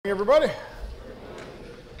Everybody.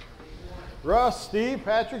 Russ, Steve,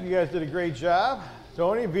 Patrick, you guys did a great job.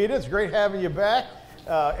 Tony, Vita, it's great having you back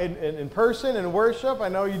in person in worship. I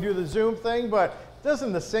know you do the Zoom thing, but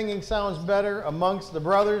doesn't the singing sound better amongst the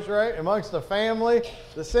brothers, right? Amongst the family?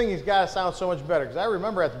 The singing's got to sound so much better. Because I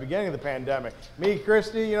remember at the beginning of the pandemic, me,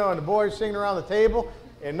 Christy, and the boys singing around the table,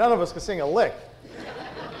 and none of us could sing a lick.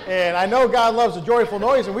 And I know God loves a joyful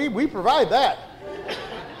noise, and we provide that.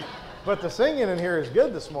 But the singing in here is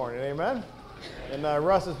good this morning, amen? And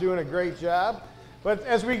Russ is doing a great job. But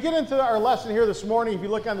as we get into our lesson here this morning, if you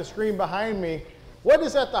look on the screen behind me, what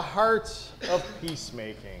is at the heart of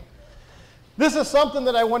peacemaking? This is something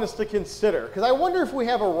that I want us to consider, because I wonder if we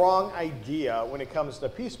have a wrong idea when it comes to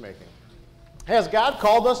peacemaking. Has God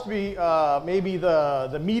called us to be maybe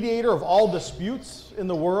the mediator of all disputes in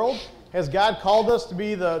the world? Has God called us to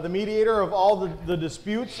be the mediator of all the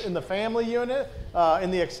disputes in the family unit,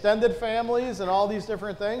 in the extended families, and all these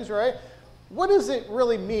different things, right? What does it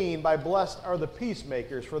really mean by blessed are the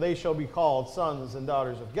peacemakers, for they shall be called sons and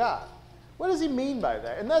daughters of God? What does he mean by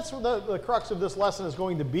that? And that's what the crux of this lesson is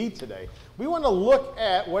going to be today. We want to look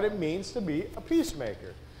at what it means to be a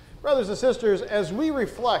peacemaker. Brothers and sisters, as we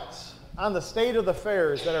reflect on the state of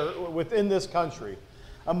affairs that are within this country,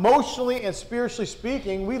 emotionally and spiritually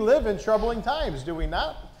speaking, we live in troubling times, do we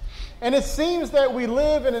not? And it seems that we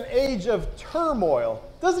live in an age of turmoil.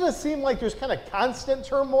 Doesn't it seem like there's kind of constant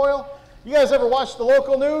turmoil? You guys ever watch the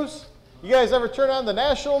local news? You guys ever turn on the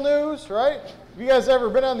national news, right? Have you guys ever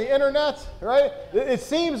been on the internet, right? It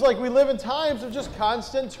seems like we live in times of just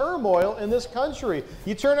constant turmoil in this country.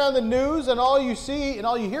 You turn on the news and all you see and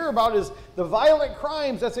all you hear about is the violent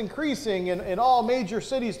crimes that's increasing in all major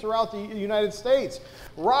cities throughout the United States.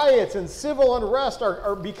 Riots and civil unrest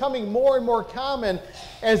are becoming more and more common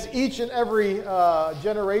as each and every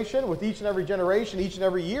generation, each and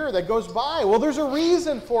every year that goes by. Well, there's a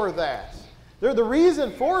reason for that. The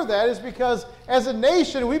reason for that is because as a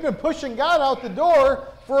nation, we've been pushing God out the door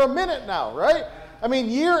for a minute now, right? I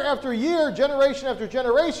mean, year after year, generation after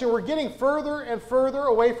generation, we're getting further and further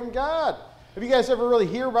away from God. Have you guys ever really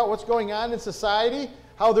hear about what's going on in society?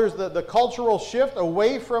 How there's the cultural shift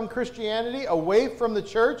away from Christianity, away from the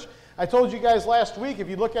church? I told you guys last week, if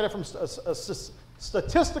you look at it from a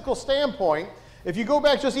statistical standpoint, if you go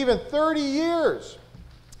back just even 30 years,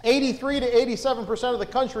 83 to 87% of the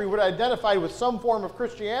country would identify with some form of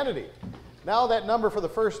Christianity. Now that number for the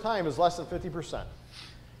first time is less than 50%.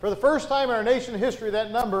 For the first time in our nation's history, that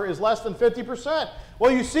number is less than 50%. Well,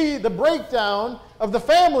 you see the breakdown of the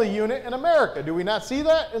family unit in America. Do we not see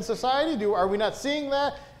that in society? Are we not seeing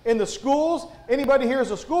that in the schools? Anybody here is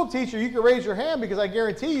a school teacher, you can raise your hand because I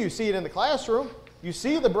guarantee you see it in the classroom. You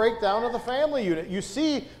see the breakdown of the family unit. You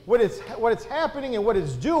see what it's happening and what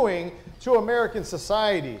it's doing to American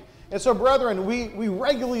society. And so, brethren, we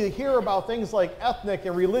regularly hear about things like ethnic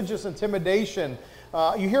and religious intimidation.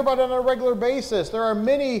 You hear about it on a regular basis. There are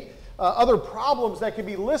many other problems that can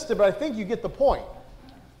be listed, but I think you get the point.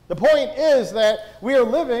 The point is that we are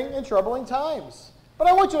living in troubling times. But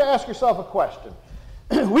I want you to ask yourself a question.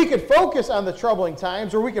 We could focus on the troubling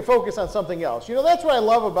times, or we could focus on something else. That's what I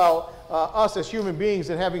love about us as human beings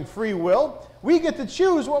and having free will. We get to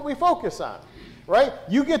choose what we focus on, right?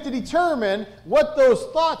 You get to determine what those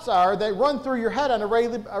thoughts are that run through your head on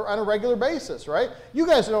a regular basis, right? You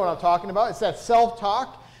guys know what I'm talking about. It's that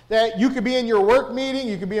self-talk that you could be in your work meeting,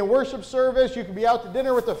 you could be in worship service, you could be out to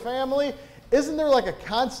dinner with the family. Isn't there like a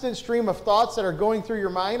constant stream of thoughts that are going through your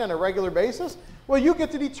mind on a regular basis? Well, you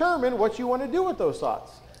get to determine what you want to do with those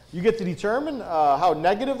thoughts. You get to determine how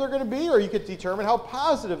negative they're going to be, or you get to determine how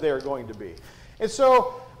positive they are going to be. And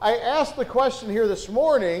so I asked the question here this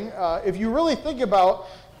morning, if you really think about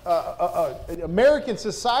American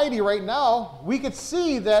society right now, we could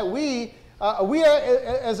see that we are,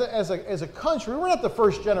 as a country, we're not the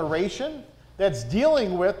first generation that's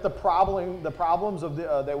dealing with the problems of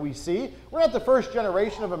that we see. We're not the first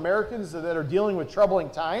generation of Americans that are dealing with troubling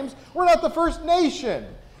times. We're not the first nation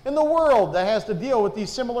in the world that has to deal with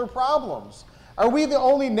these similar problems. Are we the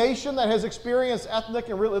only nation that has experienced ethnic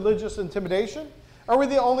and religious intimidation? Are we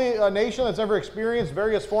the only nation that's ever experienced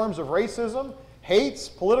various forms of racism, hates,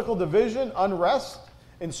 political division, unrest,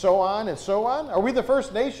 and so on and so on? Are we the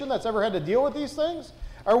first nation that's ever had to deal with these things?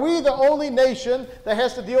 Are we the only nation that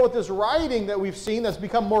has to deal with this rioting that we've seen that's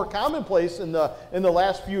become more commonplace in the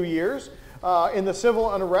last few years, in the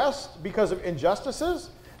civil unrest because of injustices?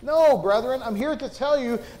 No, brethren, I'm here to tell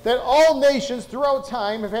you that all nations throughout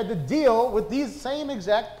time have had to deal with these same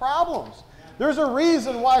exact problems. There's a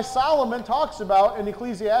reason why Solomon talks about in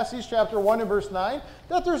Ecclesiastes chapter 1 and verse 9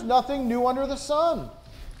 that there's nothing new under the sun.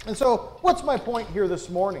 And so what's my point here this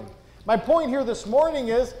morning? My point here this morning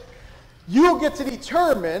is you get to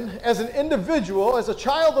determine as an individual, as a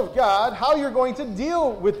child of God, how you're going to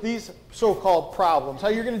deal with these so-called problems, how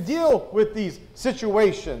you're going to deal with these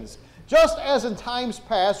situations. Just as in times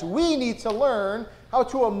past, we need to learn how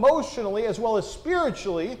to emotionally as well as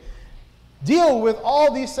spiritually deal with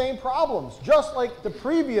all these same problems, just like the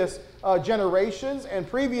previous generations and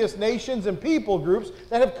previous nations and people groups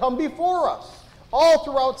that have come before us. All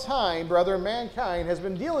throughout time, brethren, mankind has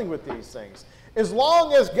been dealing with these things. As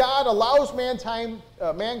long as God allows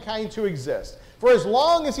mankind to exist, for as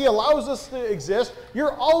long as he allows us to exist,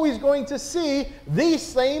 you're always going to see these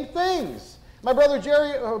same things. My brother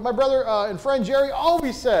and friend Jerry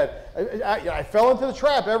always said, I fell into the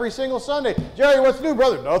trap every single Sunday. Jerry, what's new,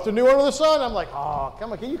 brother? Nothing new under the sun. I'm like, oh,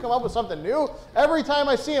 come on, can you come up with something new? Every time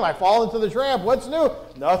I see him, I fall into the trap. What's new?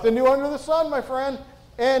 Nothing new under the sun, my friend.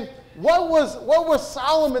 And what was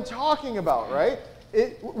Solomon talking about, right?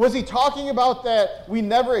 Was he talking about that we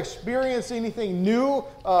never experience anything new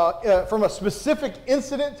from a specific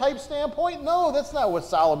incident type standpoint? No, that's not what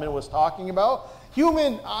Solomon was talking about.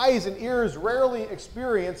 Human eyes and ears rarely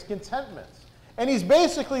experience contentment. And he's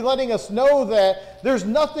basically letting us know that there's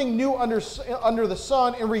nothing new under the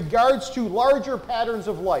sun in regards to larger patterns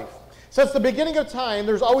of life. Since the beginning of time,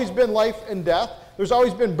 there's always been life and death. There's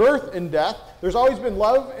always been birth and death. There's always been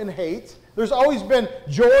love and hate. There's always been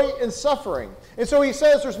joy and suffering. And so he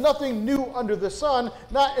says there's nothing new under the sun,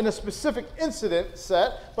 not in a specific incident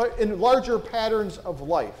set, but in larger patterns of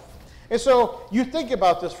life. And so you think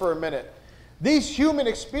about this for a minute. These human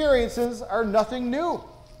experiences are nothing new.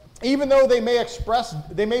 Even though they may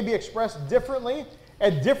be expressed differently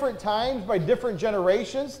at different times by different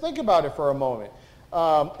generations, think about it for a moment.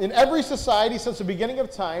 In every society since the beginning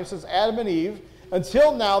of time, since Adam and Eve,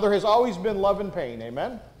 until now, there has always been love and pain,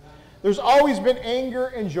 amen? There's always been anger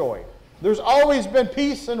and joy. There's always been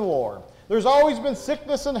peace and war. There's always been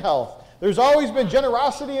sickness and health. There's always been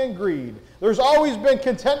generosity and greed. There's always been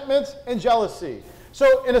contentment and jealousy.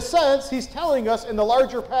 So in a sense, he's telling us in the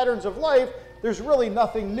larger patterns of life, there's really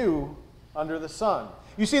nothing new under the sun.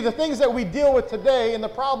 You see, the things that we deal with today and the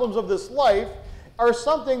problems of this life are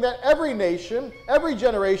something that every nation, every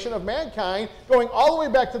generation of mankind, going all the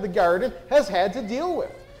way back to the garden, has had to deal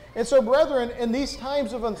with. And so, brethren, in these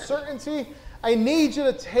times of uncertainty, I need you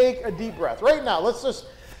to take a deep breath. Right now, let's just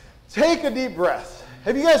take a deep breath.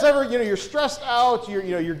 Have you guys ever, you're stressed out,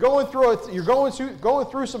 you're going through it, you're going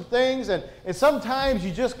through some things, and sometimes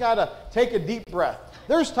you just got to take a deep breath.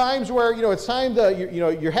 There's times where, it's time to,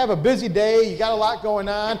 you have a busy day, you got a lot going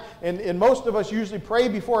on, and most of us usually pray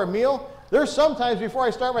before a meal. There's sometimes before I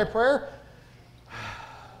start my prayer,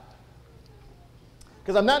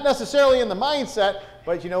 because I'm not necessarily in the mindset,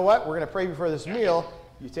 but you know what? We're going to pray before this meal.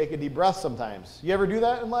 You take a deep breath sometimes. You ever do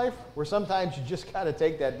that in life? Where sometimes you just got to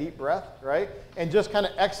take that deep breath, right? And just kind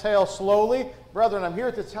of exhale slowly. Brethren, I'm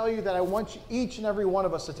here to tell you that I want each and every one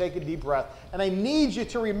of us to take a deep breath. And I need you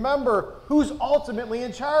to remember who's ultimately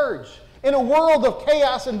in charge. In a world of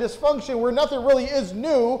chaos and dysfunction where nothing really is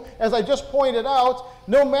new, as I just pointed out,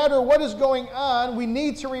 no matter what is going on, we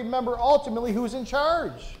need to remember ultimately who's in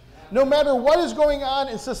charge. No matter what is going on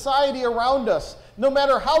in society around us, no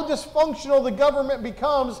matter how dysfunctional the government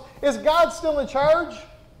becomes, is God still in charge?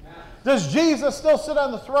 Does Jesus still sit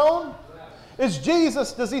on the throne?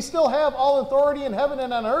 Does he still have all authority in heaven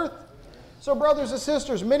and on earth? So brothers and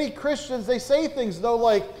sisters, many Christians, they say things though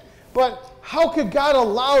like, but how could God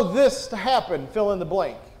allow this to happen? Fill in the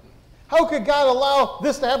blank. How could God allow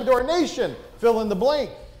this to happen to our nation? Fill in the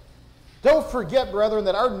blank. Don't forget, brethren,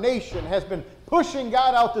 that our nation has been pushing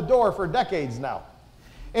God out the door for decades now.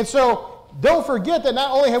 And so don't forget that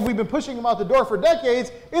not only have we been pushing him out the door for decades,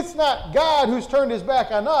 it's not God who's turned his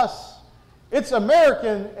back on us. It's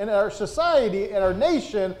American and our society and our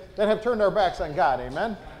nation that have turned our backs on God.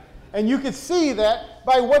 Amen? And you can see that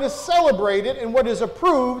by what is celebrated and what is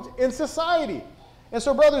approved in society. And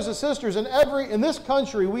so, brothers and sisters, in this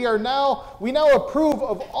country, we now approve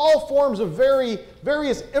of all forms of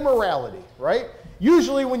various immorality, right?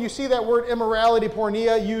 Usually when you see that word immorality,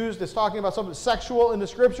 porneia, used, it's talking about something sexual in the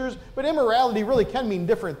scriptures, but immorality really can mean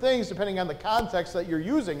different things depending on the context that you're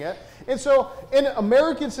using it. And so in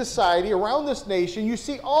American society, around this nation, you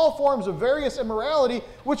see all forms of various immorality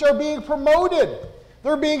which are being promoted.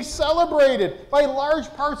 They're being celebrated by large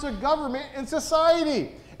parts of government and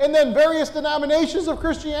society. And then various denominations of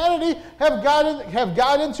Christianity have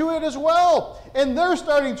got into it as well. And they're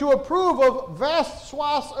starting to approve of vast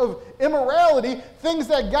swaths of immorality, things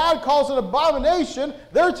that God calls an abomination.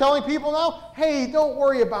 They're telling people now, hey, don't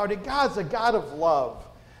worry about it. God's a God of love.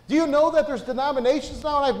 Do you know that there's denominations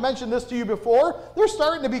now, and I've mentioned this to you before, there's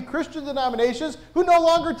starting to be Christian denominations who no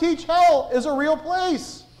longer teach hell is a real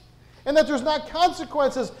place. And that there's not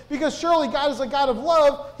consequences, because surely God is a God of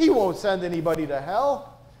love. He won't send anybody to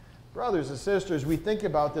hell. Brothers and sisters, we think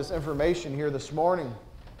about this information here this morning.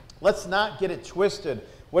 Let's not get it twisted.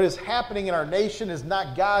 What is happening in our nation is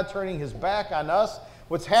not God turning his back on us.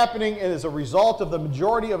 What's happening is a result of the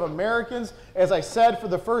majority of Americans, as I said, for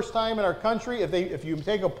the first time in our country, if you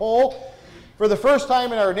take a poll, for the first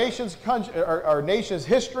time in our nation's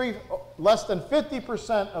history, less than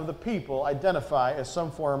 50% of the people identify as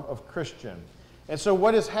some form of Christian. And so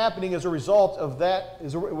what is happening as a result of that,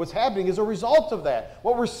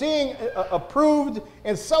 What we're seeing approved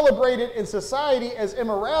and celebrated in society as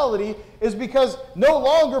immorality is because no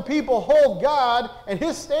longer people hold God and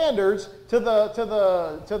his standards to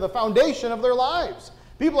the foundation of their lives.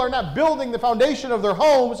 People are not building the foundation of their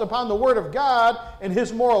homes upon the Word of God and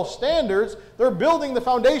his moral standards. They're building the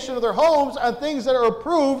foundation of their homes on things that are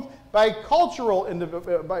approved by culture and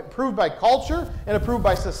approved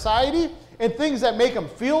by society, and things that make them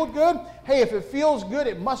feel good. Hey, if it feels good,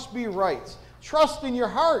 it must be right. Trust in your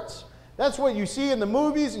hearts. That's what you see in the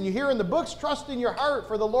movies and you hear in the books. Trust in your heart,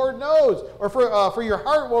 for the Lord knows. Or for your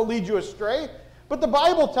heart won't lead you astray. But the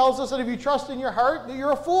Bible tells us that if you trust in your heart, that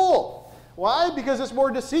you're a fool. Why? Because it's more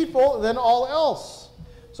deceitful than all else.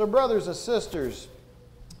 So brothers and sisters,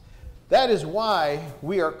 that is why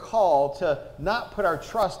we are called to not put our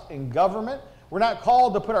trust in government. We're not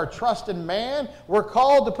called to put our trust in man. We're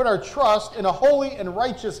called to put our trust in a holy and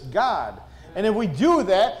righteous God. And if we do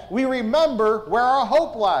that, we remember where our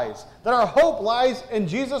hope lies. That our hope lies in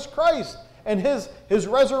Jesus Christ and his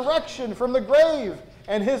resurrection from the grave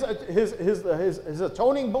and his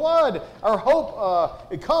atoning blood. Our hope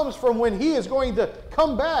it comes from when he is going to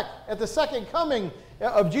come back at the second coming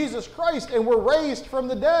of Jesus Christ, and we're raised from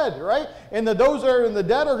the dead, right? And those that are in the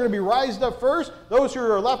dead are going to be raised up first. Those who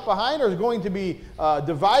are left behind are going to be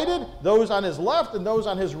divided, those on his left and those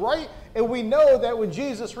on his right. And we know that when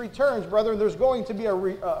Jesus returns, brethren, there's going to be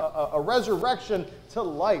a resurrection to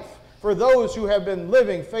life for those who have been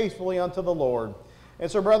living faithfully unto the Lord. And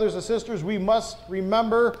so, brothers and sisters, we must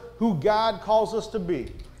remember who God calls us to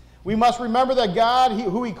be. We must remember that God,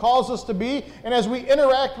 who he calls us to be, and as we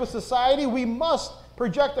interact with society, we must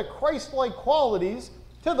project the Christ-like qualities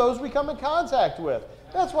to those we come in contact with.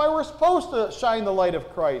 That's why we're supposed to shine the light of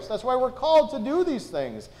Christ. That's why we're called to do these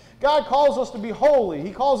things. God calls us to be holy.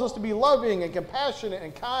 He calls us to be loving and compassionate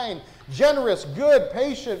and kind, generous, good,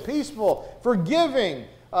 patient, peaceful, forgiving,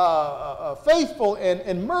 faithful,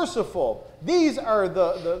 and merciful. These are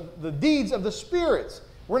the deeds of the spirits.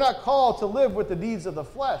 We're not called to live with the deeds of the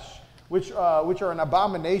flesh, which are an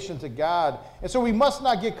abomination to God. And so we must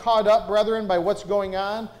not get caught up, brethren, by what's going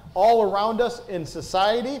on all around us in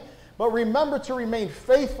society, but remember to remain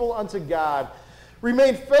faithful unto God.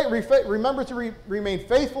 Remember to remain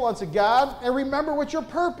faithful unto God, and remember what your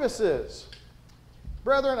purpose is.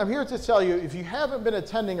 Brethren, I'm here to tell you, if you haven't been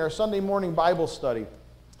attending our Sunday morning Bible study,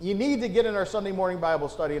 you need to get in our Sunday morning Bible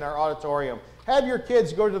study in our auditorium. Have your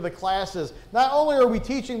kids go to the classes. Not only are we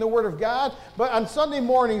teaching the Word of God, but on Sunday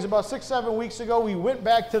mornings, about 6-7 weeks ago, we went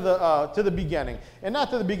back to the beginning. And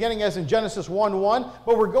not to the beginning as in Genesis 1:1,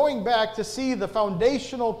 but we're going back to see the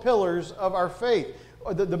foundational pillars of our faith,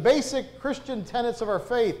 the basic Christian tenets of our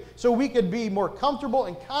faith, so we could be more comfortable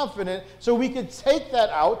and confident, so we could take that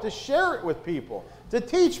out to share it with people, to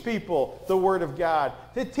teach people the Word of God,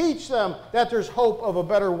 to teach them that there's hope of a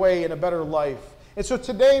better way and a better life. And so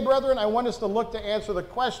today, brethren, I want us to look to answer the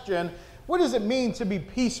question, what does it mean to be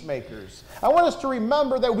peacemakers? I want us to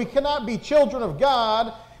remember that we cannot be children of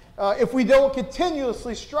God if we don't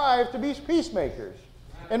continuously strive to be peacemakers.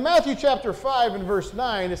 In Matthew chapter 5 and verse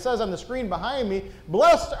 9, it says on the screen behind me,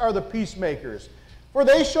 "Blessed are the peacemakers, for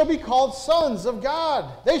they shall be called sons of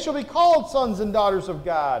God." They shall be called sons and daughters of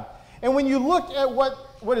God. And when you look at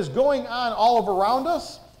what is going on all around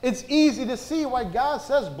us, it's easy to see why God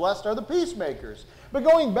says, blessed are the peacemakers. But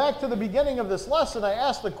going back to the beginning of this lesson, I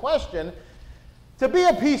asked the question, to be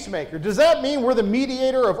a peacemaker, does that mean we're the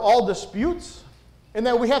mediator of all disputes? And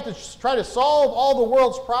that we have to try to solve all the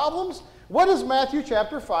world's problems? What is Matthew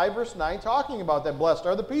chapter 5, verse 9 talking about, that blessed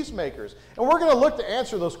are the peacemakers? And we're going to look to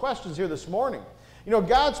answer those questions here this morning. You know,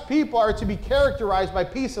 God's people are to be characterized by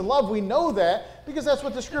peace and love. We know that because that's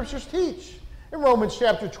what the Scriptures teach. In Romans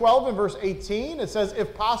chapter 12 and verse 18, it says,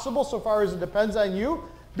 "If possible, so far as it depends on you,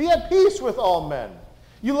 be at peace with all men."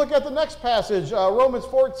 You look at the next passage, Romans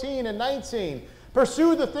 14 and 19.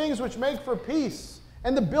 "Pursue the things which make for peace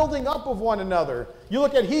and the building up of one another." You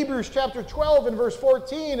look at Hebrews chapter 12 and verse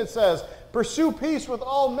 14, it says, Pursue peace with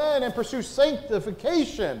all men and pursue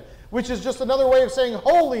sanctification, which is just another way of saying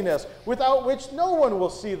holiness, without which no one will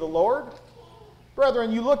see the Lord.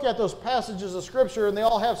 Brethren, you look at those passages of Scripture and they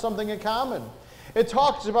all have something in common. It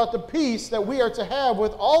talks about the peace that we are to have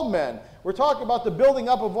with all men. We're talking about the building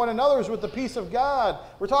up of one another's with the peace of God.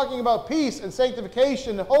 We're talking about peace and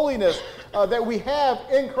sanctification and holiness that we have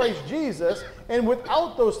in Christ Jesus, and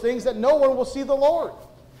without those things that no one will see the Lord.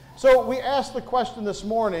 So we asked the question this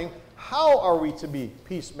morning, how are we to be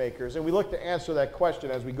peacemakers? And we look to answer that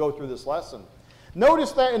question as we go through this lesson.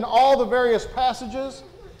 Notice that in all the various passages,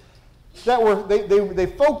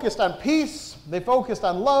 they focused on peace, they focused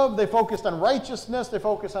on love, they focused on righteousness, they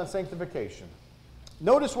focused on sanctification.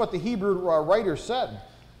 Notice what the Hebrew writer said.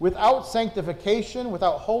 Without sanctification,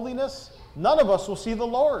 without holiness, none of us will see the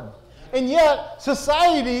Lord. And yet,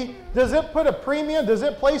 society, does it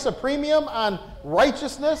place a premium on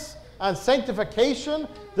righteousness, on sanctification?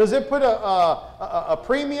 Does it put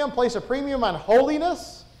place a premium on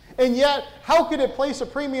holiness? And yet, how could it place a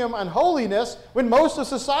premium on holiness when most of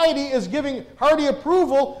society is giving hearty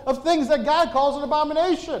approval of things that God calls an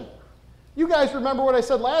abomination? You guys remember what I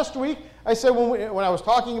said last week? I said when I was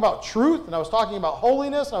talking about truth, and I was talking about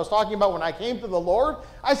holiness, and I was talking about when I came to the Lord,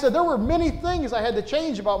 I said there were many things I had to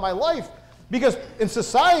change about my life. Because in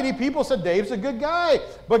society, people said Dave's a good guy.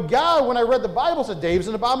 But God, when I read the Bible, said Dave's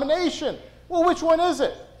an abomination. Well, which one is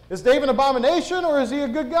it? Is Dave an abomination, or is he a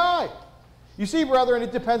good guy? You see, brethren,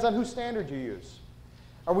 it depends on whose standard you use.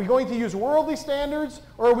 Are we going to use worldly standards,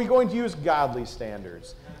 or are we going to use godly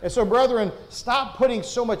standards? And so, brethren, stop putting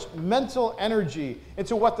so much mental energy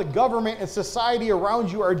into what the government and society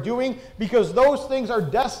around you are doing, because those things are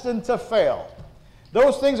destined to fail.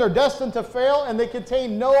 Those things are destined to fail, and they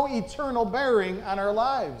contain no eternal bearing on our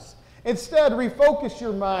lives. Instead, refocus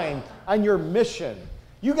your mind on your mission.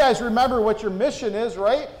 You guys remember what your mission is,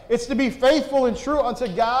 right? It's to be faithful and true unto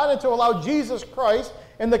God and to allow Jesus Christ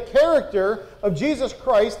and the character of Jesus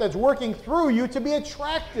Christ that's working through you to be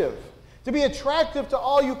attractive to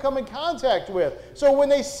all you come in contact with. So when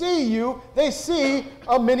they see you, they see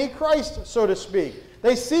a mini Christ, so to speak.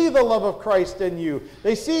 They see the love of Christ in you.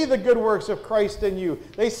 They see the good works of Christ in you.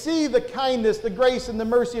 They see the kindness, the grace, and the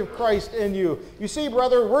mercy of Christ in you. You see,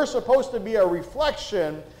 brother, we're supposed to be a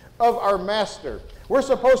reflection of our Master. We're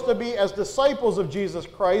supposed to be, as disciples of Jesus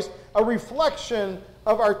Christ, a reflection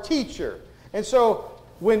of our teacher. And so,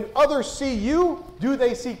 when others see you, do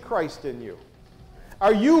they see Christ in you?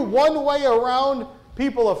 Are you one way around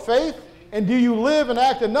people of faith, and do you live and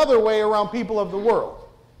act another way around people of the world?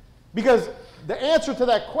 Because the answer to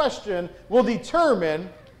that question will determine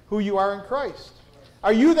who you are in Christ.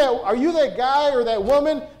 Are you that guy or that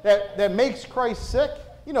woman that makes Christ sick?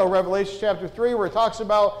 You know, Revelation chapter 3, where it talks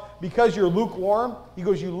about because you're lukewarm, he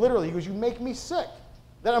goes, you make me sick.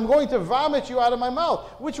 That I'm going to vomit you out of my mouth.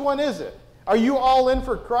 Which one is it? Are you all in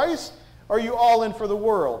for Christ, or are you all in for the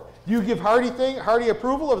world? Do you give hearty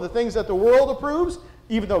approval of the things that the world approves,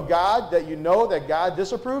 even though that God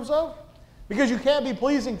disapproves of? Because you can't be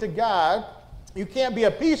pleasing to God, you can't be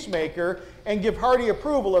a peacemaker and give hearty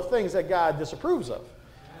approval of things that God disapproves of.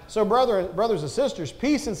 So brothers and sisters,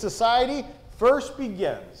 peace in society first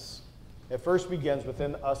begins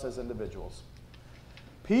within us as individuals.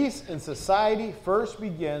 Peace in society first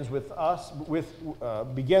begins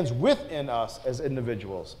begins within us as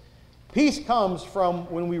individuals. Peace comes from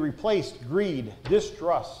when we replace greed,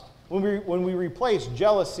 distrust, when we replace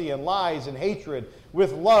jealousy and lies and hatred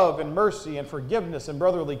with love and mercy and forgiveness and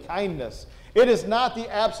brotherly kindness. It is not the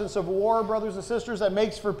absence of war, brothers and sisters, that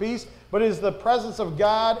makes for peace, but it is the presence of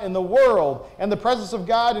God in the world and the presence of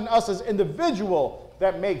God in us as individual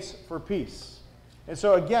that makes for peace. And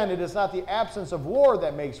so again, it is not the absence of war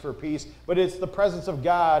that makes for peace, but it's the presence of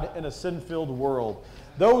God in a sin-filled world.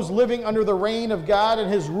 Those living under the reign of God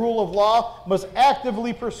and his rule of law must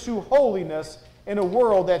actively pursue holiness in a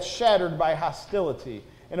world that's shattered by hostility,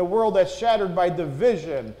 in a world that's shattered by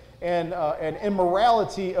division and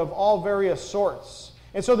immorality of all various sorts.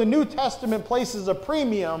 And so the New Testament places a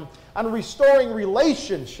premium on restoring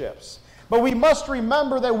relationships. But we must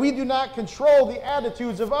remember that we do not control the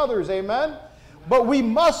attitudes of others, amen? But we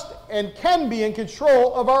must and can be in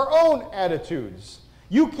control of our own attitudes.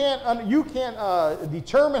 You can't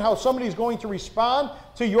determine how somebody is going to respond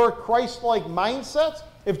to your Christ-like mindset,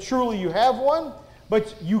 if truly you have one,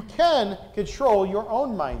 but you can control your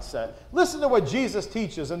own mindset. Listen to what Jesus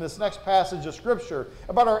teaches in this next passage of Scripture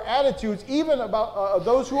about our attitudes, even about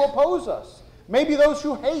those who oppose us, maybe those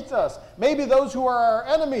who hate us, maybe those who are our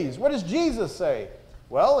enemies. What does Jesus say?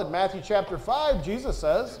 Well, in Matthew chapter 5, Jesus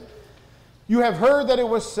says, "You have heard that it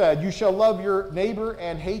was said, you shall love your neighbor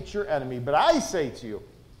and hate your enemy. But I say to you,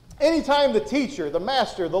 Anytime the teacher, the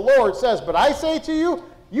master, the Lord says, but I say to you,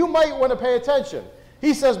 you might want to pay attention.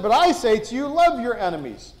 He says, but I say to you, love your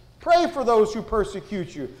enemies. Pray for those who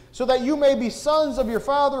persecute you, so that you may be sons of your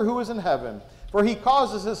Father who is in heaven. For he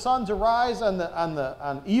causes his sun to rise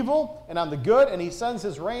on evil and on the good, and he sends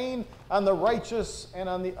his rain on the righteous and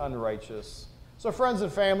on the unrighteous. So friends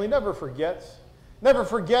and family, never forget. Never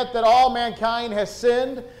forget that all mankind has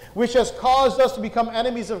sinned, which has caused us to become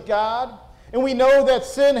enemies of God. And we know that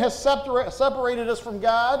sin has separated us from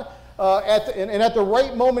God. And at the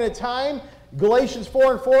right moment in time, Galatians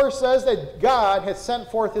 4:4 says that God had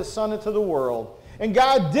sent forth his Son into the world. And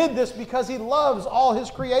God did this because he loves all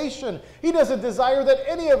his creation. He doesn't desire that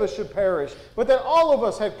any of us should perish, but that all of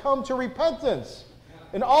us had come to repentance.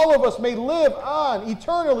 And all of us may live on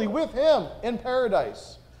eternally with him in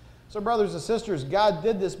paradise. So brothers and sisters, God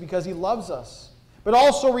did this because he loves us. But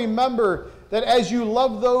also remember that as you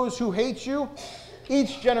love those who hate you,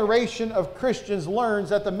 each generation of Christians learns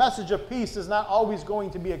that the message of peace is not always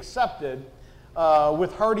going to be accepted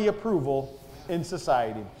with hearty approval in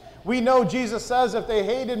society. We know Jesus says if they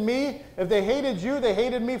hated me, if they hated you, they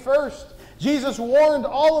hated me first. Jesus warned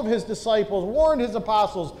all of his disciples, warned his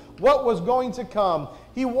apostles what was going to come.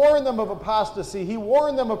 He warned them of apostasy. He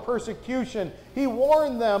warned them of persecution. He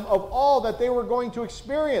warned them of all that they were going to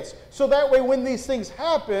experience. So that way when these things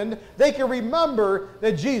happened, they can remember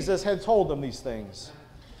that Jesus had told them these things.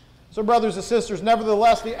 So brothers and sisters,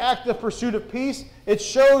 nevertheless, the active pursuit of peace, it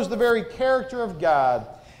shows the very character of God.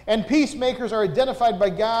 And peacemakers are identified by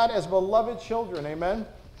God as beloved children, amen?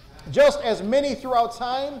 Just as many throughout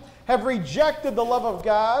time have rejected the love of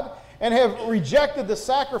God and have rejected the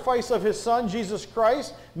sacrifice of his Son, Jesus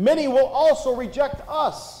Christ, many will also reject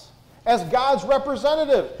us as God's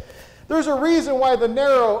representative. There's a reason why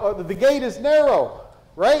the gate is narrow,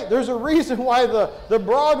 right? There's a reason why the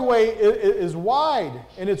Broadway is wide,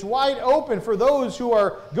 and it's wide open for those who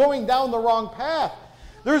are going down the wrong path.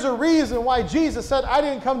 There's a reason why Jesus said, I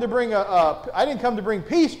didn't come to bring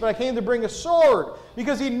peace, but I came to bring a sword.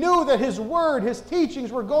 Because he knew that his word, his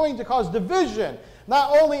teachings were going to cause division,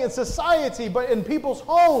 not only in society, but in people's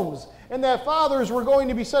homes. And that fathers were going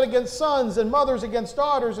to be set against sons, and mothers against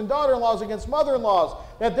daughters, and daughter-in-laws against mother-in-laws.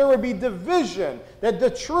 That there would be division, that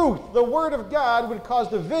the truth, the word of God, would cause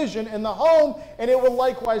division in the home, and it will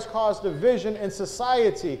likewise cause division in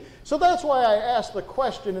society. So that's why I asked the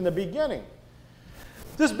question in the beginning.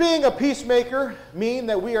 Does being a peacemaker mean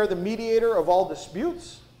that we are the mediator of all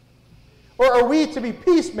disputes? Or are we to be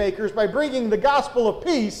peacemakers by bringing the gospel of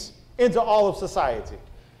peace into all of society?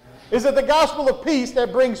 Is it the gospel of peace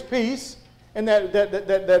that brings peace and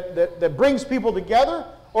that brings people together?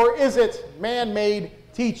 Or is it man-made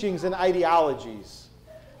teachings and ideologies?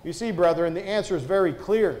 You see, brethren, the answer is very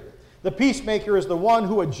clear. The peacemaker is the one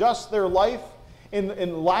who adjusts their life and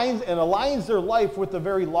aligns their life with the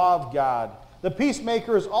very law of God. The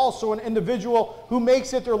peacemaker is also an individual who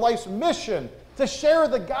makes it their life's mission to share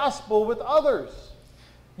the gospel with others.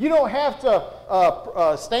 You don't have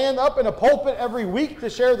to stand up in a pulpit every week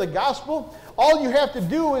to share the gospel. All you have to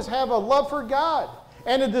do is have a love for God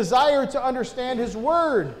and a desire to understand his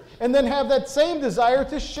word, and then have that same desire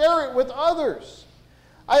to share it with others.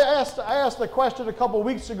 I asked the question a couple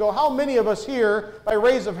weeks ago, how many of us here, by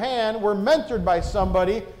raise of hand, were mentored by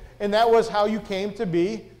somebody, and that was how you came to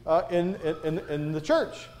be in the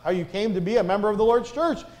church, how you came to be a member of the Lord's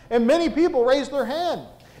church. And many people raised their hand.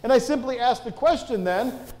 And I simply asked the question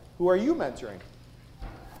then, who are you mentoring?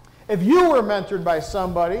 If you were mentored by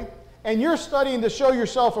somebody and you're studying to show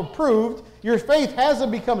yourself approved, your faith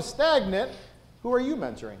hasn't become stagnant, who are you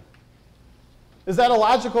mentoring? Is that a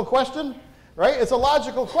logical question? Right? It's a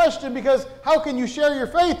logical question, because how can you share your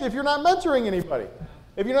faith if you're not mentoring anybody?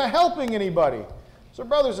 If you're not helping anybody? So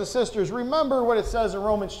brothers and sisters, remember what it says in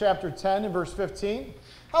Romans chapter 10 and verse 15.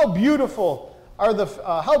 How beautiful are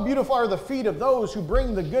the feet of those who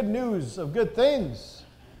bring the good news of good things.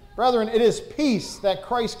 Brethren, it is peace that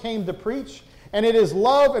Christ came to preach, and it is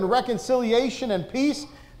love and reconciliation and peace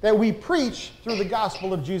that we preach through the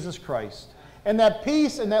gospel of Jesus Christ. And that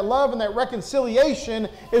peace and that love and that reconciliation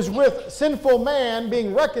is with sinful man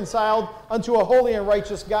being reconciled unto a holy and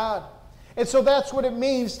righteous God. And so that's what it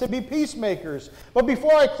means to be peacemakers. But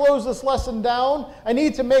before I close this lesson down, I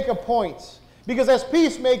need to make a point. Because as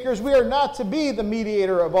peacemakers, we are not to be the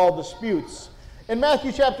mediator of all disputes. In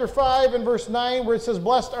Matthew chapter 5 and verse 9, where it says,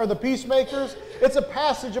 blessed are the peacemakers, it's a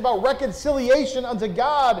passage about reconciliation unto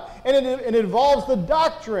God, and it involves the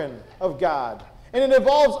doctrine of God. And it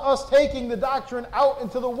involves us taking the doctrine out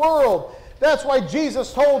into the world, That's why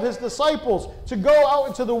Jesus told his disciples to go out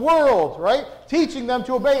into the world, right? Teaching them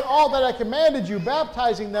to obey all that I commanded you,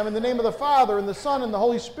 baptizing them in the name of the Father and the Son and the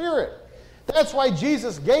Holy Spirit. That's why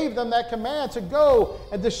Jesus gave them that command to go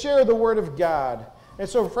and to share the Word of God. And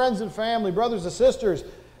so, friends and family, brothers and sisters,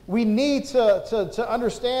 we need to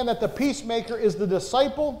understand that the peacemaker is the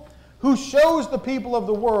disciple who shows the people of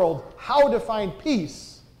the world how to find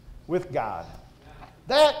peace with God.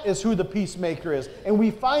 That is who the peacemaker is. And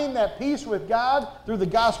we find that peace with God through the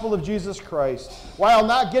gospel of Jesus Christ. While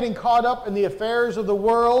not getting caught up in the affairs of the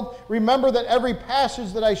world, remember that every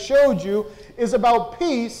passage that I showed you is about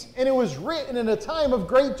peace, and it was written in a time of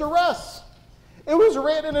great duress. It was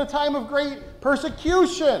written in a time of great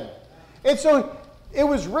persecution. And so it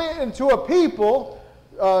was written to a people,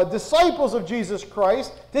 disciples of Jesus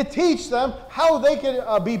Christ, to teach them how they could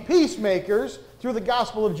be peacemakers through the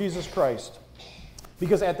gospel of Jesus Christ.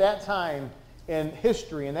 Because at that time in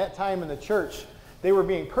history, in that time in the church, they were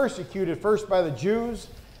being persecuted first by the Jews,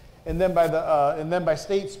 and then by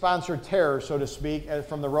state-sponsored terror, so to speak,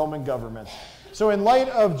 from the Roman government. So in light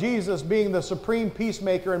of Jesus being the supreme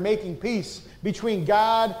peacemaker and making peace between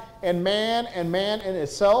God and man in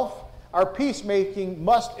itself, our peacemaking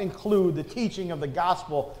must include the teaching of the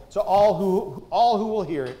gospel to all who will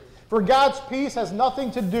hear it. For God's peace has nothing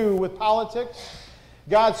to do with politics.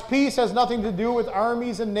 God's peace has nothing to do with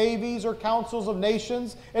armies and navies or councils of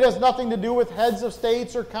nations. It has nothing to do with heads of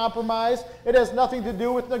states or compromise. It has nothing to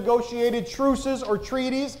do with negotiated truces or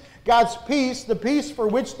treaties. God's peace, the peace for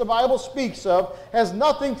which the Bible speaks of, has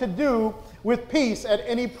nothing to do with peace at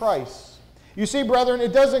any price. You see, brethren,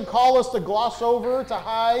 it doesn't call us to gloss over, to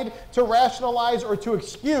hide, to rationalize, or to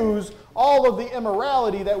excuse all of the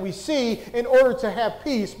immorality that we see in order to have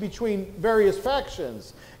peace between various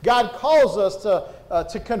factions. God calls us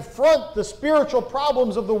to confront the spiritual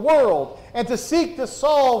problems of the world and to seek to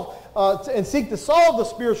solve the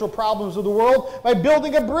spiritual problems of the world by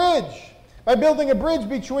building a bridge. By building a bridge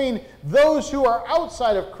between those who are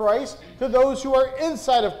outside of Christ to those who are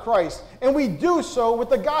inside of Christ. And we do so with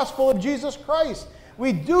the gospel of Jesus Christ.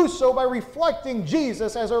 We do so by reflecting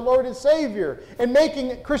Jesus as our Lord and Savior and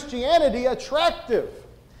making Christianity attractive.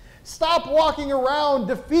 Stop walking around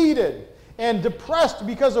defeated and depressed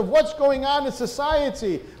because of what's going on in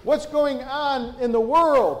society, what's going on in the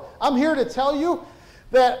world. I'm here to tell you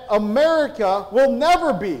that America will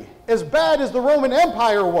never be as bad as the Roman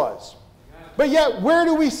Empire was. But yet, where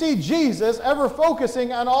do we see Jesus ever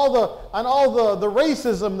focusing on all the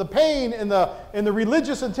racism, the pain, and the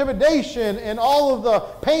religious intimidation, and all of the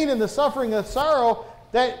pain and the suffering and sorrow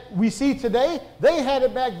that we see today? They had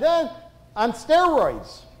it back then on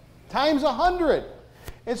steroids, times 100.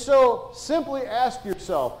 And so, simply ask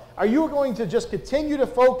yourself, are you going to just continue to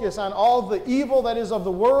focus on all the evil that is of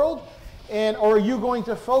the world, or are you going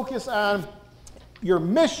to focus on your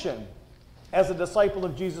mission as a disciple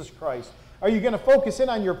of Jesus Christ? Are you going to focus in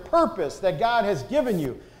on your purpose that God has given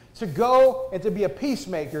you to go and to be a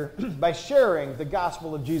peacemaker by sharing the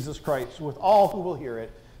gospel of Jesus Christ with all who will hear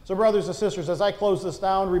it? So, brothers and sisters, as I close this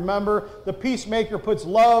down, remember the peacemaker puts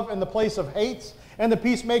love in the place of hate, and the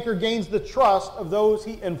peacemaker gains the trust of those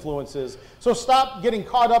he influences. So stop getting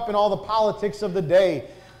caught up in all the politics of the day.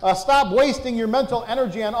 Stop wasting your mental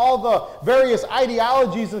energy on all the various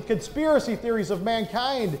ideologies and conspiracy theories of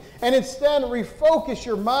mankind, and instead refocus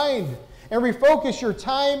your mind and refocus your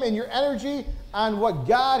time and your energy on what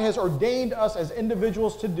God has ordained us as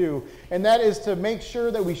individuals to do, and that is to make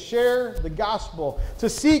sure that we share the gospel, to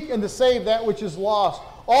seek and to save that which is lost,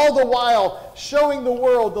 all the while showing the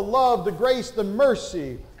world the love, the grace, the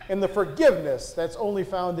mercy, and the forgiveness that's only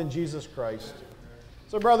found in Jesus Christ.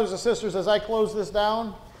 So, brothers and sisters, as I close this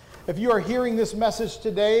down, if you are hearing this message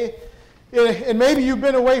today, and maybe you've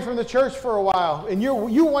been away from the church for a while, and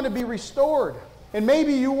you want to be restored, and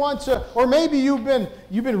maybe you want to, or maybe you've been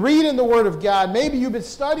reading the Word of God, maybe you've been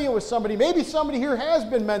studying with somebody, maybe somebody here has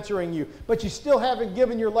been mentoring you, but you still haven't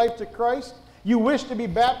given your life to Christ. You wish to be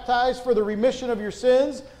baptized for the remission of your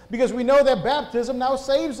sins, because we know that baptism now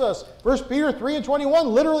saves us. 1 Peter 3:21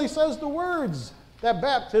 literally says the words that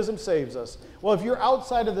baptism saves us. Well, if you're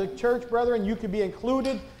outside of the church, brethren, you could be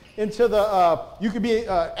included into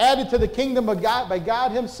added to the kingdom of God by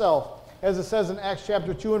God Himself, as it says in Acts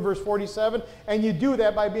chapter 2 and verse 47. And you do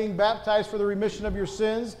that by being baptized for the remission of your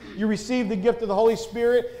sins. You receive the gift of the Holy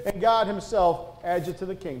Spirit, and God Himself adds you to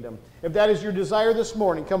the kingdom. If that is your desire this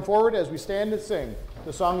morning, come forward as we stand and sing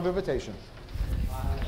the song of invitation.